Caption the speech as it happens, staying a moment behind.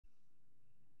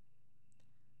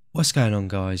What's going on,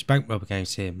 guys? Bank Robber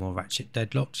Games here, more Ratchet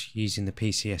Deadlocked using the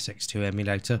PCSX2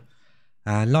 emulator.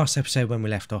 And last episode when we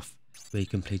left off, we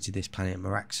completed this planet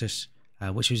Meraxus,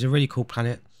 which was a really cool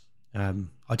planet.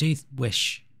 I do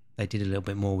wish they did a little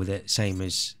bit more with it, same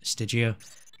as Stygia,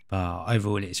 but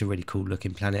overall it's a really cool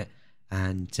looking planet,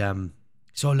 and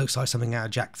sort of looks like something out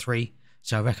of Jack 3,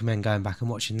 so I recommend going back and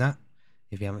watching that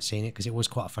if you haven't seen it, because it was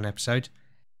quite a fun episode.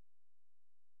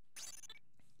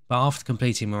 But after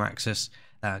completing Meraxus,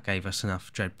 that gave us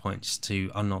enough dread points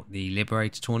to unlock the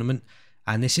Liberator tournament,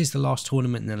 and this is the last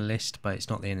tournament in the list, but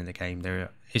it's not the end of the game. There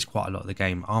is quite a lot of the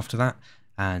game after that,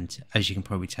 and as you can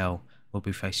probably tell, we'll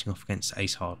be facing off against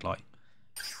Ace Hardlight.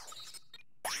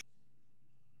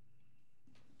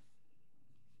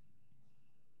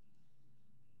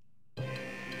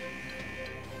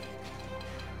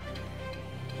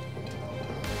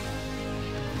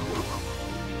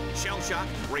 Shellshock,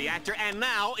 Reactor, and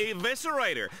now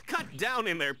Eviscerator, cut down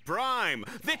in their prime,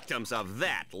 victims of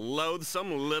that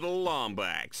loathsome little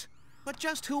lombax. But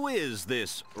just who is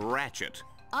this Ratchet?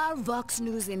 Our Vox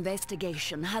News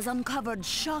investigation has uncovered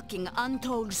shocking,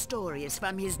 untold stories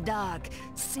from his dark,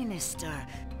 sinister,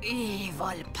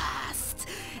 evil past.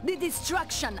 The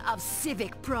destruction of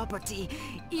civic property,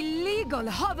 illegal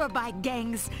hoverbike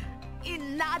gangs,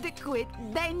 inadequate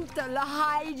dental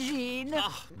hygiene.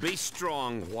 Be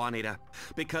strong, Juanita,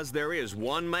 because there is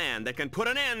one man that can put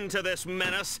an end to this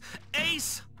menace,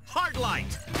 Ace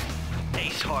Hardlight.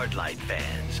 Ace Hardlight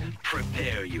fans,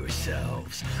 prepare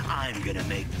yourselves. I'm gonna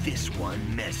make this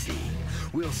one messy.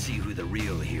 We'll see who the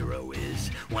real hero is.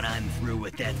 When I'm through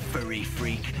with that furry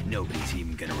freak, nobody's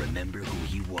even gonna remember who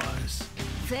he was.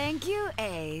 Thank you,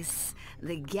 Ace.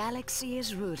 The galaxy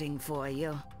is rooting for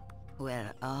you.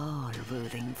 We're all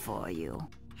rooting for you.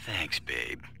 Thanks,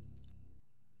 babe.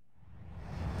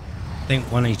 I think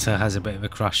Juanita has a bit of a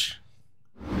crush,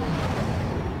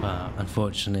 but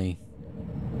unfortunately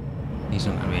he's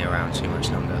not going to be around too much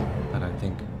longer, I don't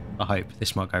think. I hope.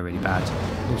 This might go really bad.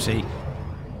 We'll see.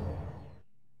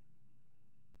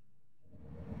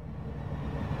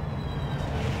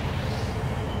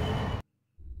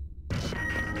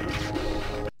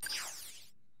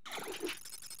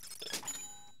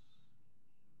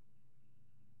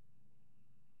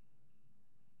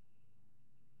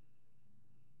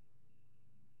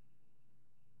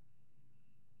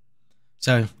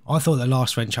 So, I thought the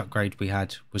last wrench upgrade we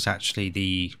had was actually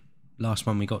the last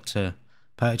one we got to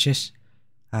purchase,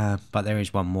 but there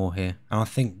is one more here, and I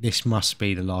think this must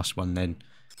be the last one then,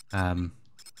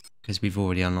 because we've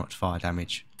already unlocked fire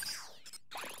damage.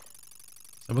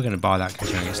 So we're going to buy that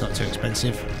considering it's not too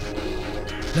expensive.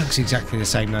 Looks exactly the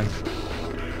same though.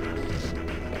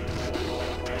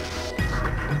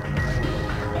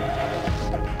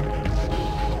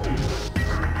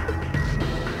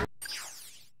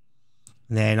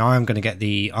 And then I am going to get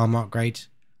the armor upgrade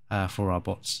for our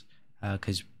bots,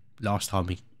 because last time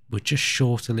we were just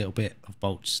short a little bit of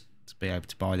bolts to be able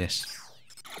to buy this.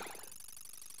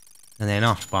 And then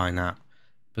after buying that,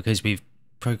 because we've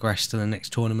progressed to the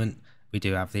next tournament, we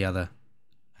do have the other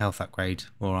health upgrade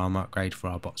or armor upgrade for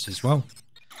our bots as well.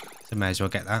 So may as well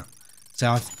get that. So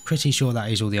I'm pretty sure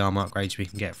that is all the armor upgrades we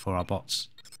can get for our bots.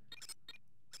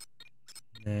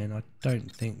 And I don't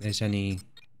think there's any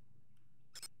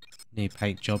new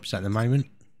paint jobs at the moment.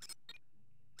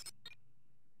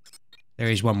 There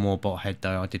is one more bot head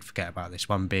though, I did forget about this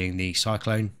one, being the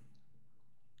Cyclone.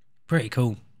 Pretty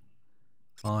cool.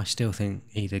 I still think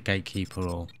either Gatekeeper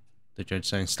or the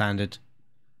Dreadzone Standard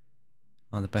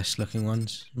are the best looking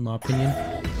ones in my opinion.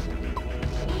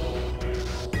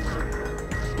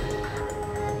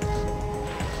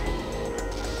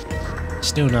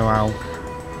 Still no owl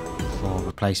or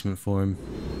replacement for him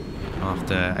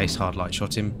after Ace Hardlight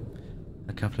shot him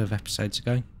a couple of episodes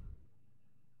ago.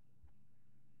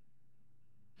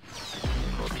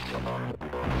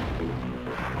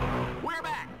 We're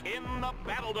back in the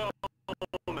Battle Dome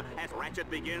as Ratchet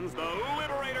begins the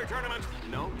Liberator tournament.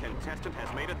 No contestant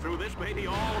has made it through this maybe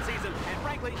all season, and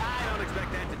frankly, I don't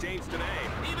expect that to change today.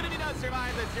 Even if he does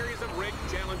survive the series of rigged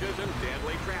challenges and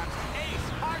deadly traps, Ace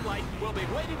Hardlight will be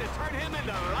waiting to turn him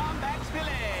into Lombax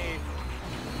filet.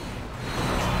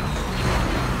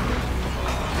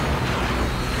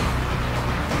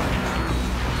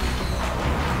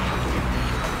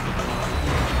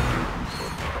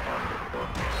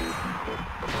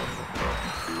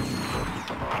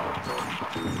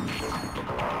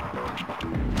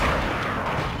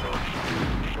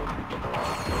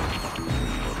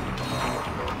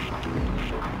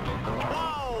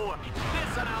 Whoa!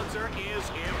 This announcer is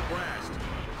impressed.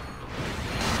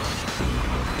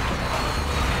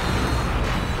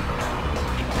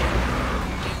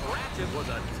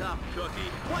 a tough cookie.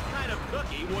 What kind of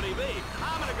cookie would he be?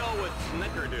 I'm gonna go with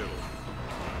Snickerdoodle.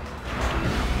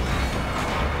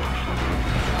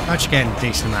 I'm actually getting a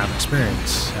decent amount of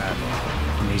experience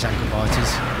from these ankle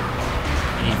biters,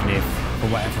 even if for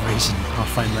whatever reason our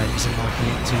frame rate isn't liking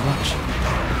it too much.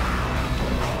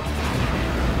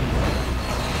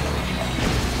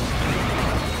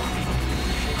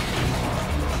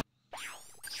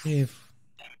 See if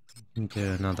we can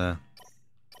do another.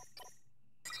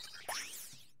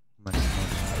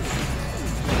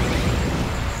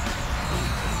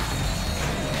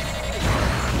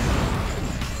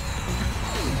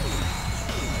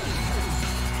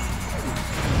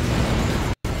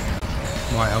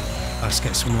 Might help us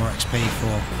get some more XP for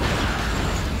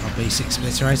our B6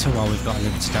 Liberator while we've got a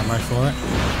limited ammo for it.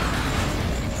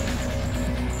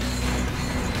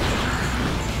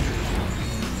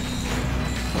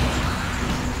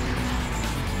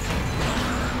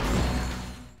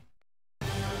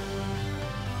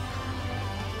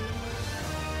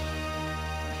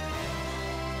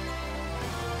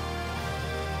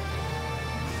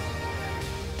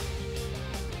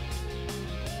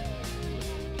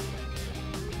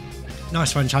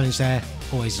 Nice fun challenge there.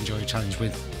 Always enjoy a challenge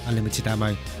with unlimited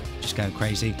ammo. Just going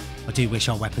crazy. I do wish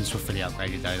our weapons were fully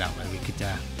upgraded though, that way we could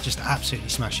just absolutely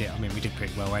smash it. I mean, we did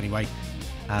pretty well anyway.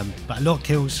 But a lot of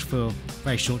kills for a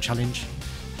very short challenge.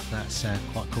 That's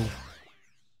quite cool.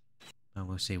 And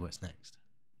we'll see what's next.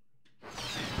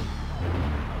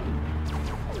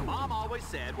 Mom always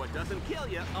said what doesn't kill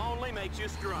you only makes you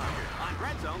stronger. On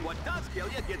Dreadzone, what does kill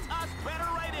you gets us better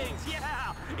ratings.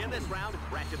 Yeah! In this round,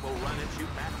 Ratchet will run and shoot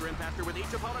faster and faster with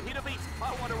each opponent he defeats.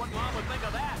 I wonder what Mom would think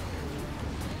of that.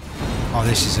 Oh,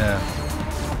 this is a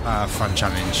fun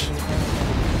challenge.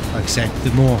 Like I said,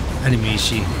 the more enemies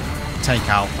you take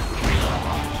out,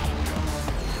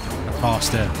 the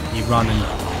faster you run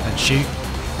and shoot.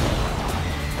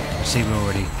 You see we're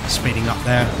already speeding up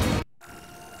there.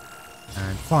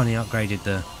 And finally upgraded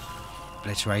the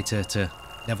Obliterator to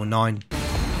level 9.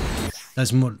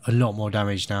 Does a lot more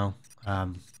damage now.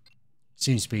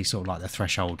 Seems to be sort of like the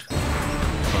threshold for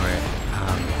it.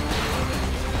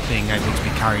 Being able to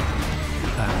be carried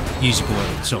usable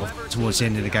sort of towards the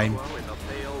end of the game.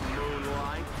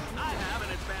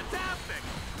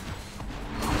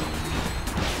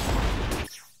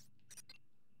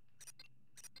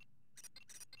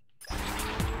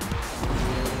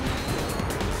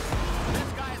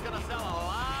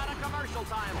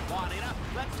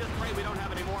 Let's just pray we don't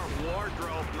have any more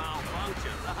wardrobe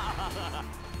malfunctions.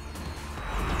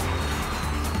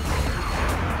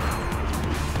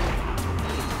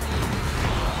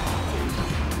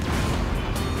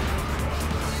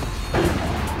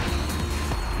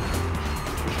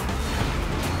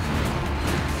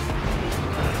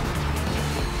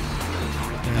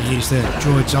 Use the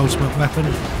droid's ultimate weapon.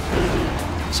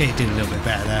 See, it did a little bit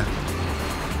better there.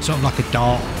 Sort of like a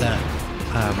dart that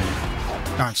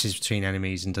bounces between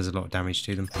enemies and does a lot of damage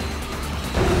to them.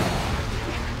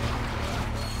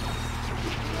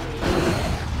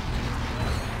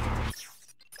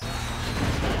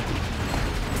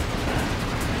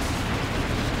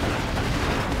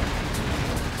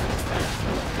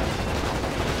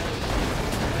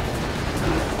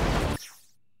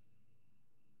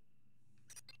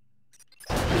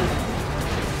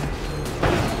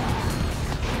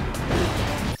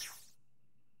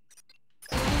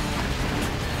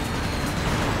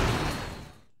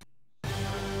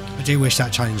 I do wish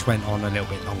that challenge went on a little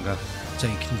bit longer so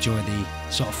you can enjoy the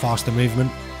sort of faster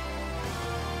movement.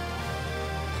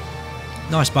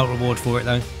 Nice bulk reward for it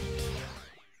though.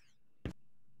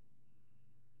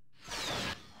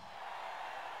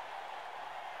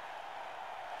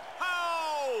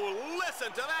 Oh,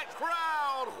 listen to that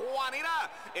crowd, Juanita!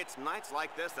 It's nights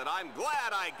like this that I'm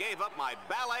glad I gave up my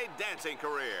ballet dancing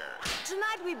career.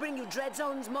 Tonight we bring you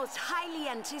Dreadzone's most highly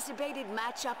anticipated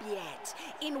matchup yet.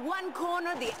 In one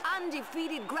corner, the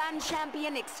undefeated Grand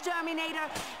Champion Exterminator,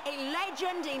 a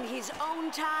legend in his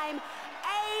own time,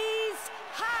 Ace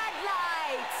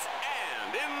Headlights!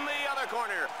 And in the other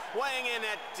corner, weighing in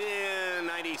at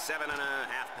 97.5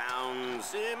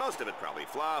 pounds, most of it probably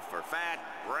fluff or fat,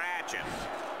 Ratchet.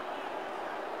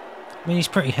 I mean, he's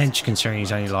pretty hench considering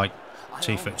he's only like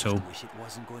 2 foot tall. I wish it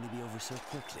wasn't going to be over so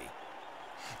quickly.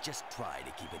 Just try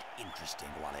to keep it interesting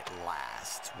while it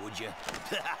lasts, would you?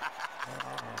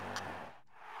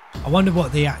 I wonder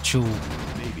what the actual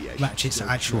Ratchet's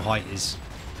actual height is.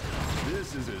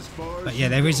 But yeah,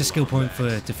 there is a skill point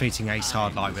for defeating Ace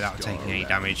Hardlight without taking any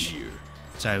damage.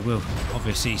 So we'll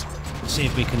obviously see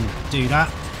if we can do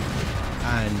that.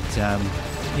 And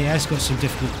yeah, he's got some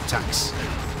difficult attacks.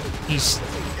 He's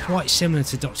quite similar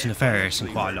to Dr. Nefarious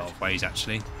in quite a lot of ways,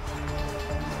 actually.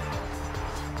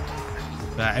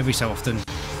 But every so often,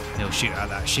 he'll shoot out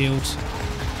that shield,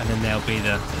 and then there'll be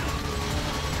the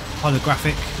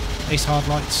holographic ace hard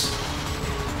lights.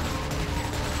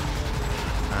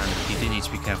 And you do need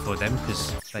to be careful with them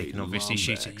because they can obviously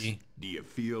shoot at you. Do you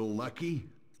feel lucky?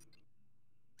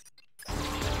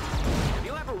 Have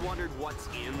you ever wondered what's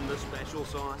in the special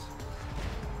sauce?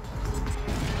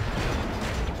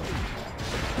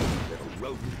 Little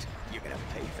rodent, you're gonna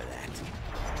pay for that.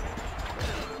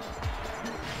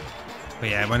 But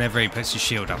yeah, whenever he puts his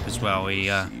shield up as well, he See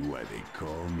why they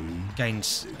call me?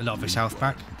 gains a lot of his health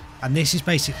back. And this is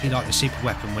basically like the super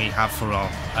weapon we have for our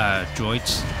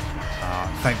droids.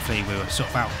 Thankfully we were sort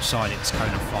of outside its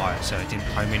cone of fire, so it didn't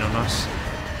home in on us.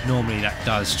 Normally that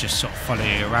does just sort of follow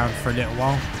you around for a little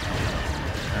while.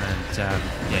 And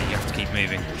yeah, you have to keep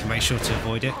moving to make sure to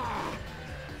avoid it.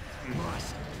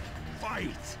 Must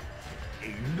fight.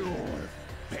 Ignore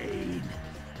pain.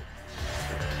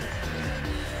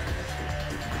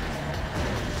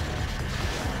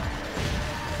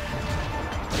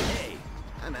 Hey,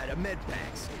 I'm out of med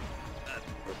packs.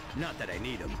 Not that I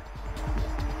need them.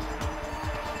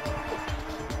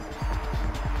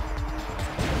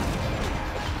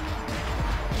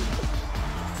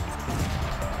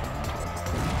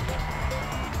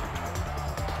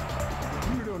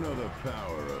 You don't know the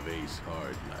power of Ace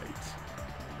Hardlight.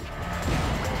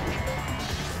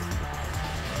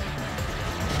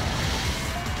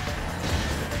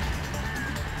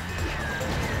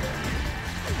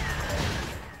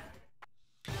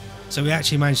 So we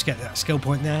actually managed to get that skill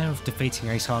point there of defeating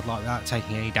Ace Hardlight without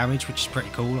taking any damage, which is pretty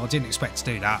cool. I didn't expect to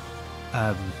do that.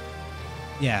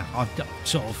 Yeah, I've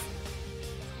sort of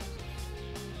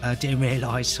didn't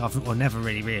realise, or never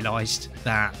really realised,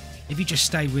 that if you just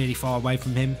stay really far away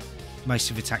from him, most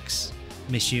of the attacks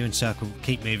miss you and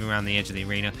keep moving around the edge of the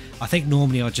arena. I think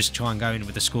normally I'd just try and go in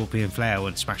with the Scorpion Flare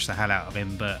and smash the hell out of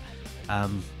him, but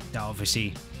that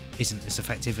obviously isn't as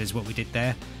effective as what we did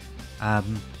there.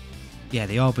 Yeah,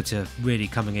 the Arbiter really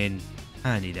coming in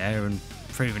handy there and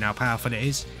proving how powerful it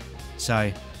is.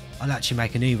 So I'll actually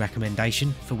make a new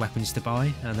recommendation for weapons to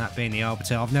buy, and that being the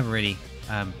Arbiter. I've never really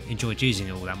enjoyed using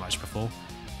it all that much before,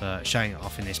 but showing it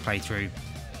off in this playthrough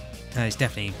is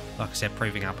definitely, like I said,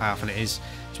 proving how powerful it is.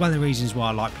 It's one of the reasons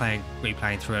why I like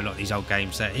replaying through a lot of these old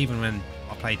games, that even when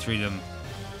I played through them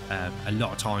a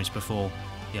lot of times before,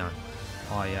 you know,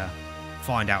 I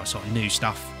find out sort of new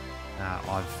stuff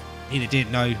I've either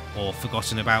didn't know or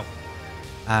forgotten about.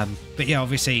 But yeah,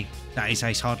 obviously that is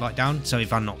Ace Hardlight down, so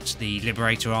we've unlocked the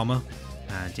Liberator armor,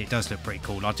 and it does look pretty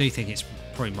cool. I do think it's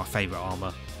probably my favourite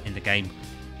armor in the game.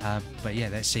 But yeah,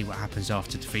 let's see what happens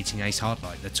after defeating Ace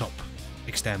Hardlight, the top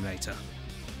exterminator.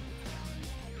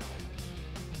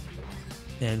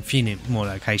 And a few more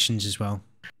locations as well.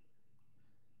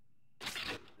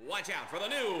 Watch out for the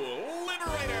new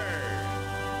Liberator!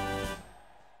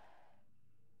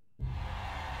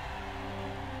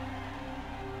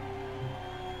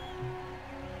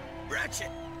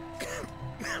 Ratchet!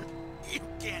 You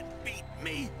can't beat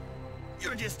me.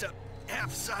 You're just a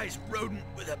half-sized rodent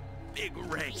with a big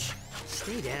wrench.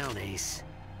 Stay down, Ace.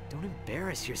 Don't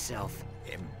embarrass yourself.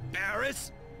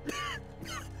 Embarrass?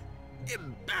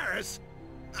 Embarrass?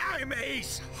 I'm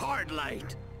Ace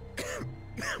Hardlight.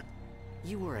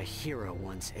 You were a hero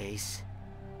once, Ace.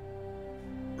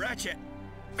 Ratchet,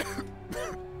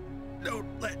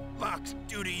 don't let Vox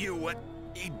do to you what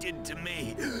he did to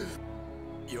me.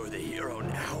 You're the hero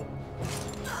now.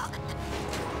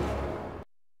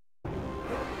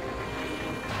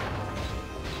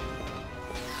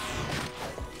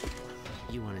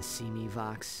 You want to see me,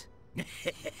 Vox?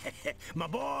 My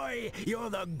boy, you're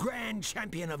the grand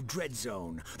champion of Dread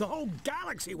Zone. The whole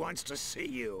galaxy wants to see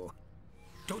you.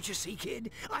 Don't you see,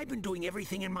 kid? I've been doing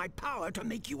everything in my power to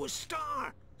make you a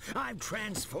star. I've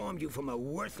transformed you from a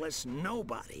worthless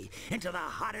nobody into the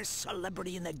hottest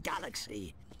celebrity in the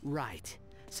galaxy. Right.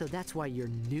 So that's why your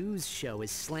news show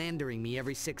is slandering me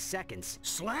every 6 seconds.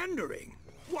 Slandering?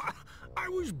 Why, I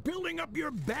was building up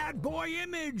your bad boy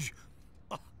image.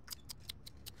 Oh.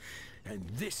 And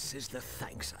this is the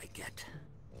thanks I get.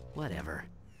 Whatever.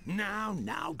 Now,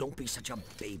 don't be such a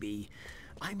baby.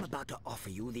 I'm about to offer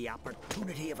you the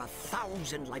opportunity of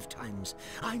 1,000 lifetimes.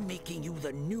 I'm making you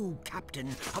the new captain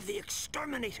of the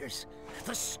Exterminators,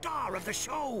 the star of the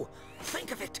show.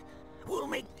 Think of it. We'll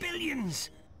make billions.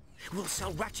 We'll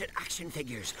sell Ratchet action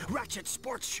figures, Ratchet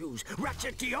sports shoes,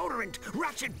 Ratchet deodorant,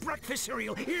 Ratchet breakfast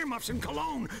cereal, earmuffs and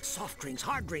cologne, soft drinks,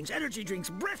 hard drinks, energy drinks,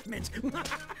 breath mints.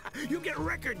 You get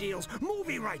record deals,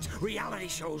 movie rights, reality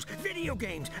shows, video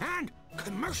games, and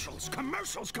commercials. And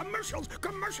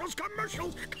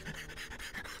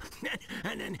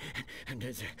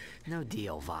No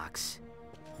deal, Vox.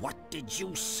 what did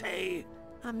you say?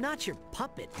 I'm not your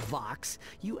puppet, Vox.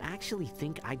 You actually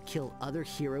think I'd kill other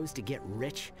heroes to get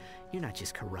rich? You're not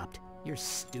just corrupt, you're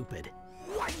stupid.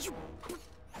 What you...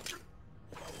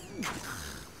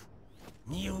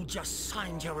 You just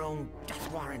signed your own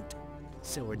death warrant.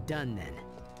 So we're done then.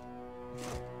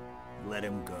 Let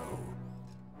him go.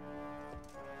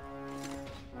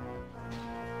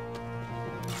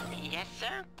 Yes,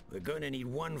 sir? We're going to need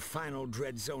one final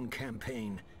Dread Zone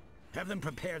campaign. Have them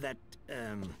prepare that,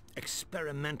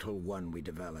 experimental one we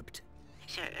developed.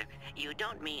 Sir, you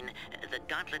don't mean the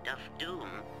Gauntlet of Doom,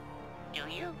 do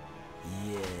you?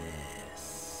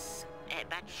 Yes.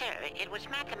 But, sir, it was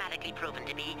mathematically proven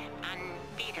to be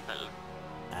unbeatable.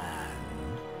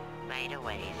 Right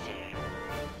away, sir.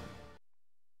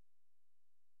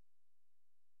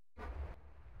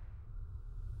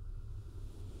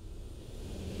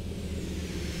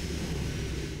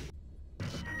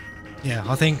 Yeah,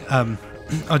 I think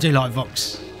I do like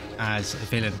Vox as a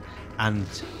villain, and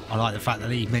I like the fact that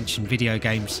he mentioned video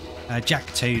games. Jack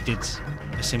 2 did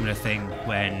a similar thing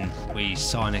when we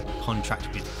sign a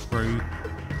contract with Crew,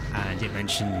 and it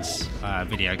mentions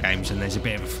video games, and there's a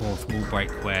bit of a fourth wall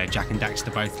break where Jack and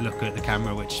Daxter both look at the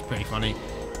camera, which is pretty funny.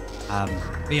 But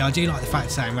yeah, I do like the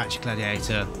fact that in Ratchet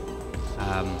Gladiator,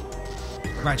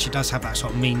 Ratchet does have that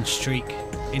sort of mean streak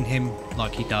in him,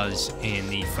 like he does in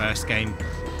the first game,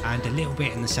 and a little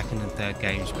bit in the second and third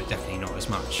games, but definitely not as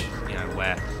much, you know,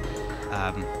 where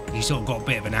he's sort of got a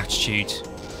bit of an attitude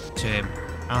to him.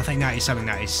 And I think that is something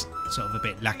that is sort of a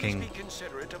bit lacking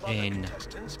in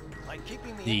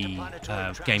the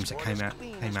games that came out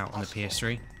on the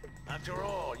PS3. After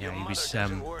all, Yeah, your he mother was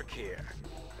doesn't work here.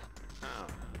 Oh,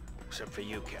 except for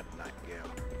you, Captain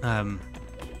Nightingale.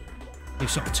 he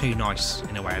was sort of too nice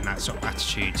in a way, and that sort of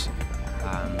attitude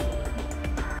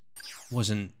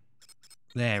wasn't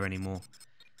there anymore.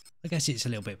 I guess it's a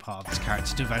little bit part of his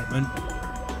character development,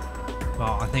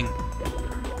 but I think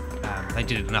they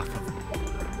did enough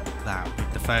of that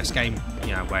with the first game,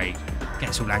 you know, where he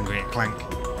gets all angry at Clank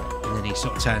and then he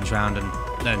sort of turns around and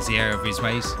learns the error of his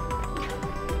ways.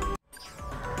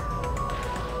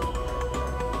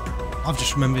 I've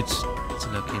just remembered to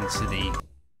look into the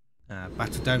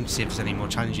Battle Dome to see if there's any more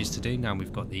challenges to do now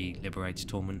we've got the Liberator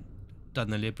tournament, done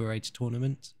the Liberator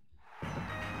tournament.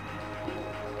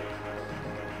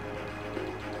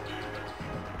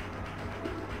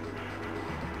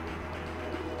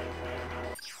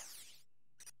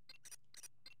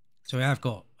 So we have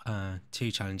got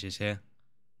 2 challenges here,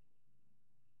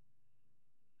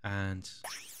 and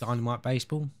Dynamite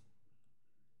Baseball.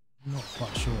 I'm not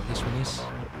quite sure what this one is.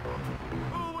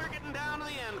 Oh, we're getting down to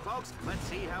the end, folks. Let's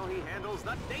see how he handles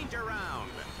the danger round.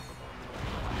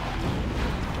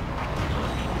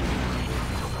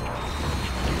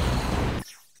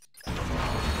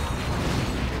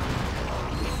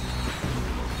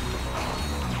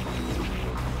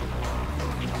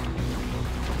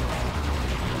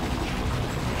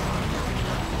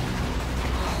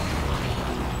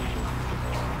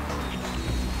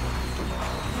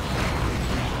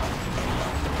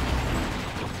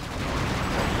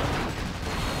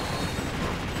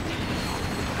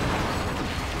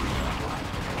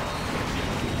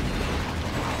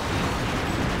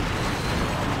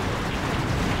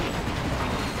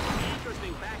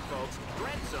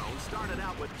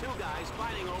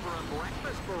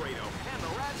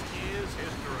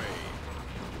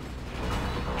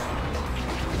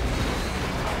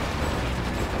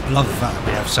 I love the fact that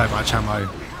we have so much ammo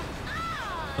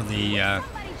for the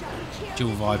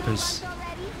dual Vipers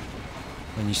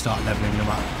when you start leveling them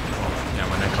up, or, you know,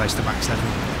 when they're close to max level.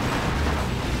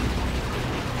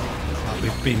 Like,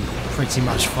 we've been pretty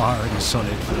much firing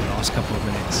solid for the last couple of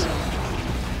minutes.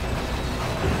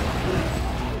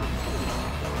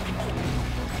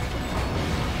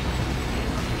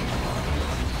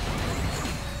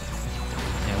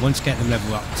 Yeah, once you get them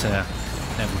level up to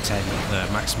level 10, the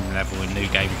maximum level in New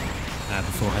Game,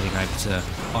 before heading over to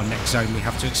our next zone we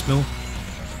have to explore,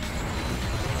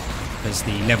 because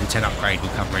the level 10 upgrade will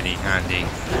come really handy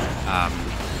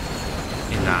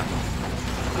in that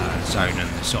zone and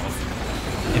the sort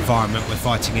of environment we're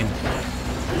fighting in.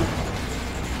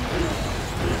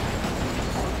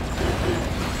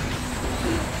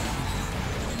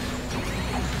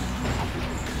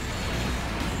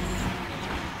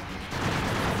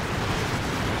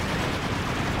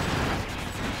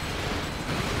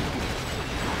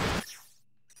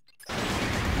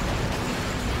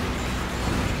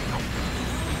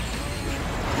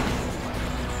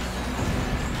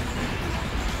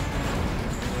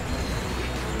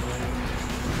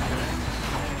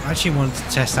 I actually wanted to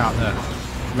test out the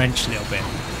wrench a little bit.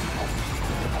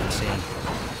 Let's see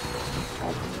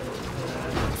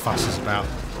what the fuss is about.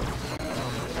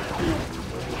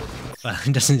 But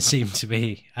it doesn't seem to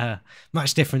be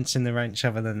much difference in the wrench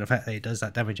other than the fact that it does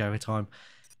that damage over time.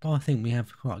 But I think we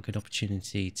have quite a good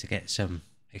opportunity to get some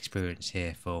experience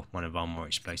here for one of our more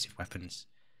explosive weapons.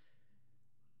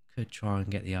 Could try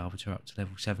and get the Arbiter up to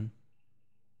level 7.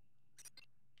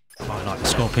 Quite like the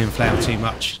Scorpion Flail too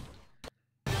much.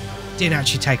 Didn't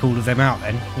actually take all of them out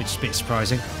then, which is a bit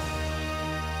surprising.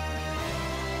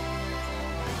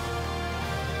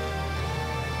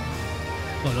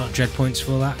 Got a lot of dread points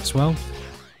for that as well.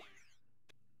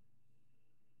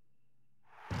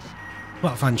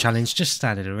 What a fun challenge, just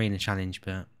standard arena challenge,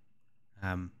 but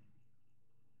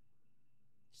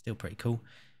still pretty cool.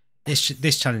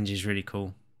 This challenge is really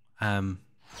cool. Our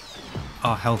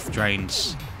health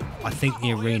drains. I think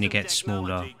the arena gets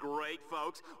smaller,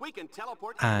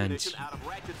 and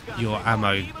your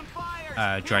ammo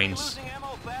drains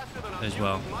as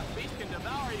well.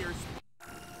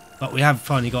 But we have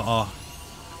finally got our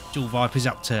dual Vipers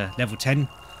up to level 10,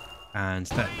 and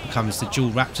that becomes the dual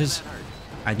Raptors.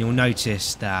 And you'll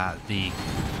notice that the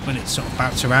bullets sort of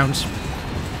bounce around,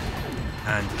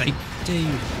 and they do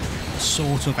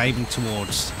sort of aim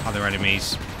towards other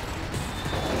enemies.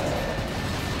 You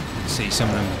can see some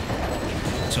of them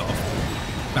sort of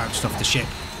bounced off the ship.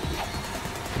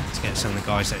 Let's get some of the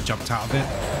guys that jumped out of it.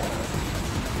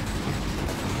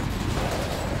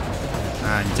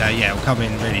 And yeah, it'll come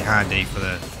in really handy for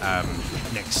the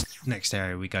next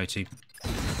area we go to.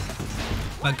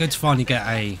 But good to finally get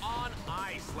a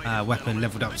weapon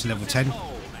leveled up to level 10.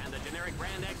 Now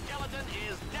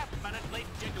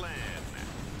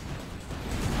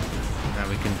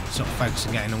we can sort of focus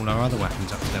on getting all our other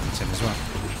weapons up to level 10 as well.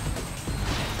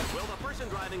 Will the person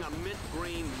driving a mint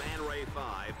green Man Ray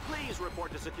 5 please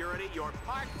report to security? You're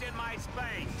parked in my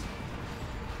space.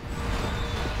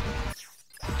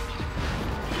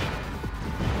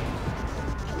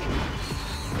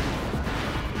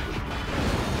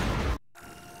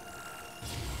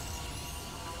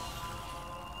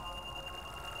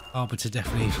 Arbiter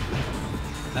definitely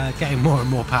getting more and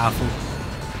more powerful.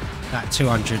 That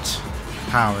 200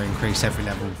 power increase every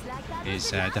level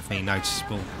is definitely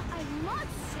noticeable. I must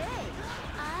say,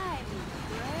 I'm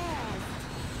impressed.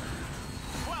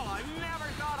 Well, I never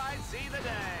thought I'd see the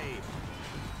day.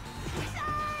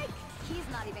 Psych! He's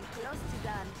not even close to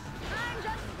done. I'm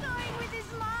just toying with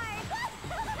his mind.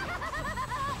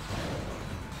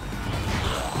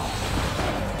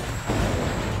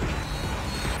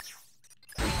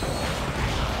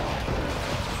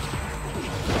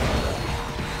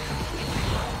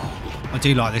 I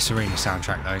do like this arena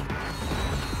soundtrack though.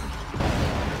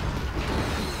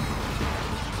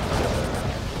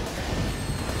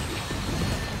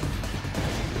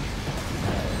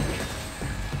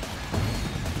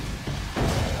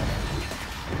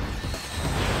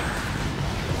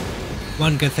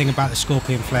 One good thing about the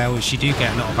Scorpion Flail is you do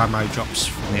get a lot of ammo drops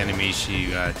from the enemies you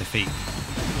defeat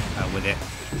with it.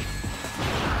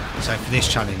 So for this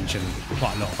challenge and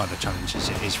quite a lot of other challenges,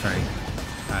 it is very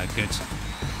good.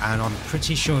 And I'm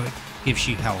pretty sure it gives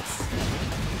you health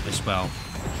as well.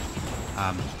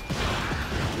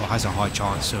 Or has a high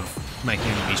chance of making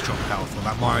enemies drop health, or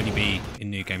that might only be in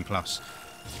New Game Plus.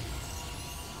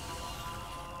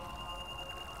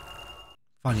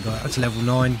 Finally got it up to level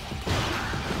 9.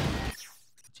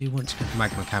 Do you want to get the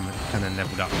Magma Cannon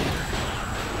leveled up?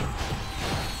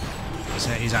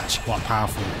 So it is actually quite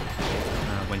powerful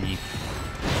when you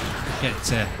get it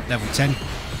to level 10.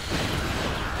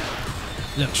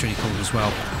 Looks really cool as well.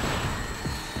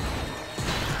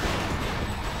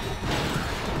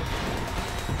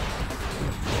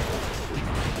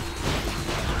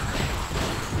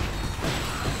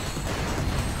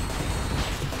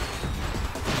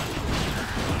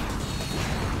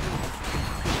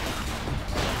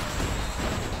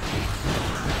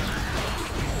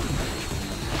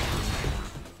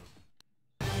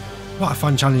 Quite a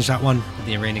fun challenge, that one, with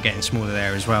the arena getting smaller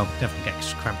there as well. Definitely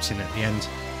gets cramped in at the end.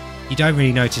 You don't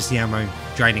really notice the ammo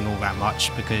draining all that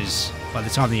much because by the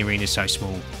time the arena is so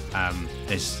small,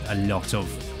 there's a lot of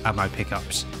ammo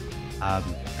pickups,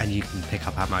 and you can pick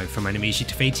up ammo from enemies you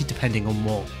defeated depending on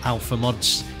what alpha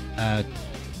mods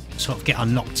sort of get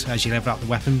unlocked as you level up the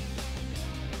weapon.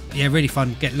 But yeah, really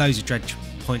fun. Get loads of dread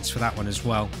points for that one as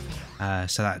well,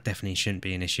 so that definitely shouldn't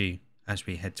be an issue as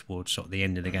we head towards sort of the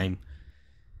end of the game.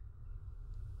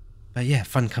 But yeah,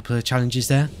 fun couple of challenges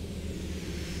there.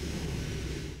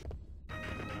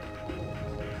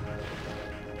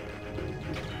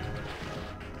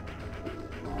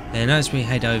 Then as we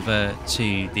head over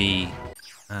to the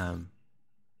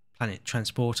planet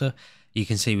transporter. You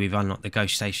can see we've unlocked the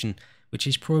ghost station, which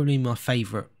is probably my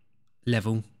favourite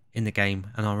level in the game,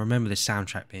 and I remember the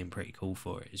soundtrack being pretty cool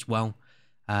for it as well.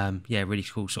 Yeah, really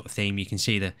cool sort of theme. You can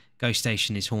see the ghost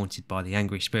station is haunted by the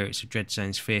angry spirits of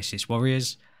Dreadzone's fiercest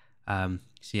warriors. So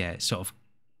yeah, it's sort of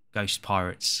ghost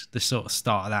pirates, the sort of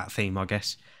start of that theme, I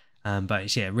guess. But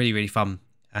it's, yeah, really, really fun.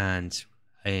 And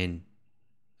in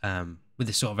with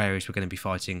the sort of areas we're going to be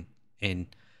fighting in,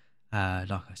 like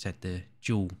I said, the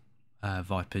dual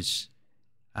Vipers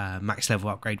max level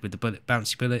upgrade with the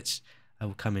bouncy bullets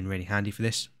will come in really handy for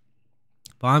this.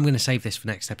 But I'm going to save this for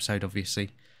next episode,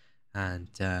 obviously, and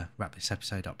wrap this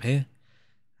episode up here.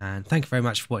 And thank you very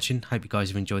much for watching. Hope you guys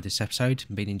have enjoyed this episode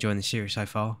and been enjoying the series so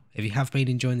far. If you have been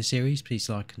enjoying the series, please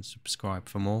like and subscribe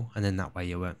for more, and then that way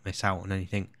you won't miss out on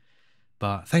anything.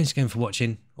 But thanks again for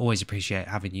watching. Always appreciate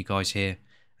having you guys here,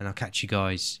 and I'll catch you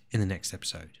guys in the next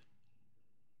episode.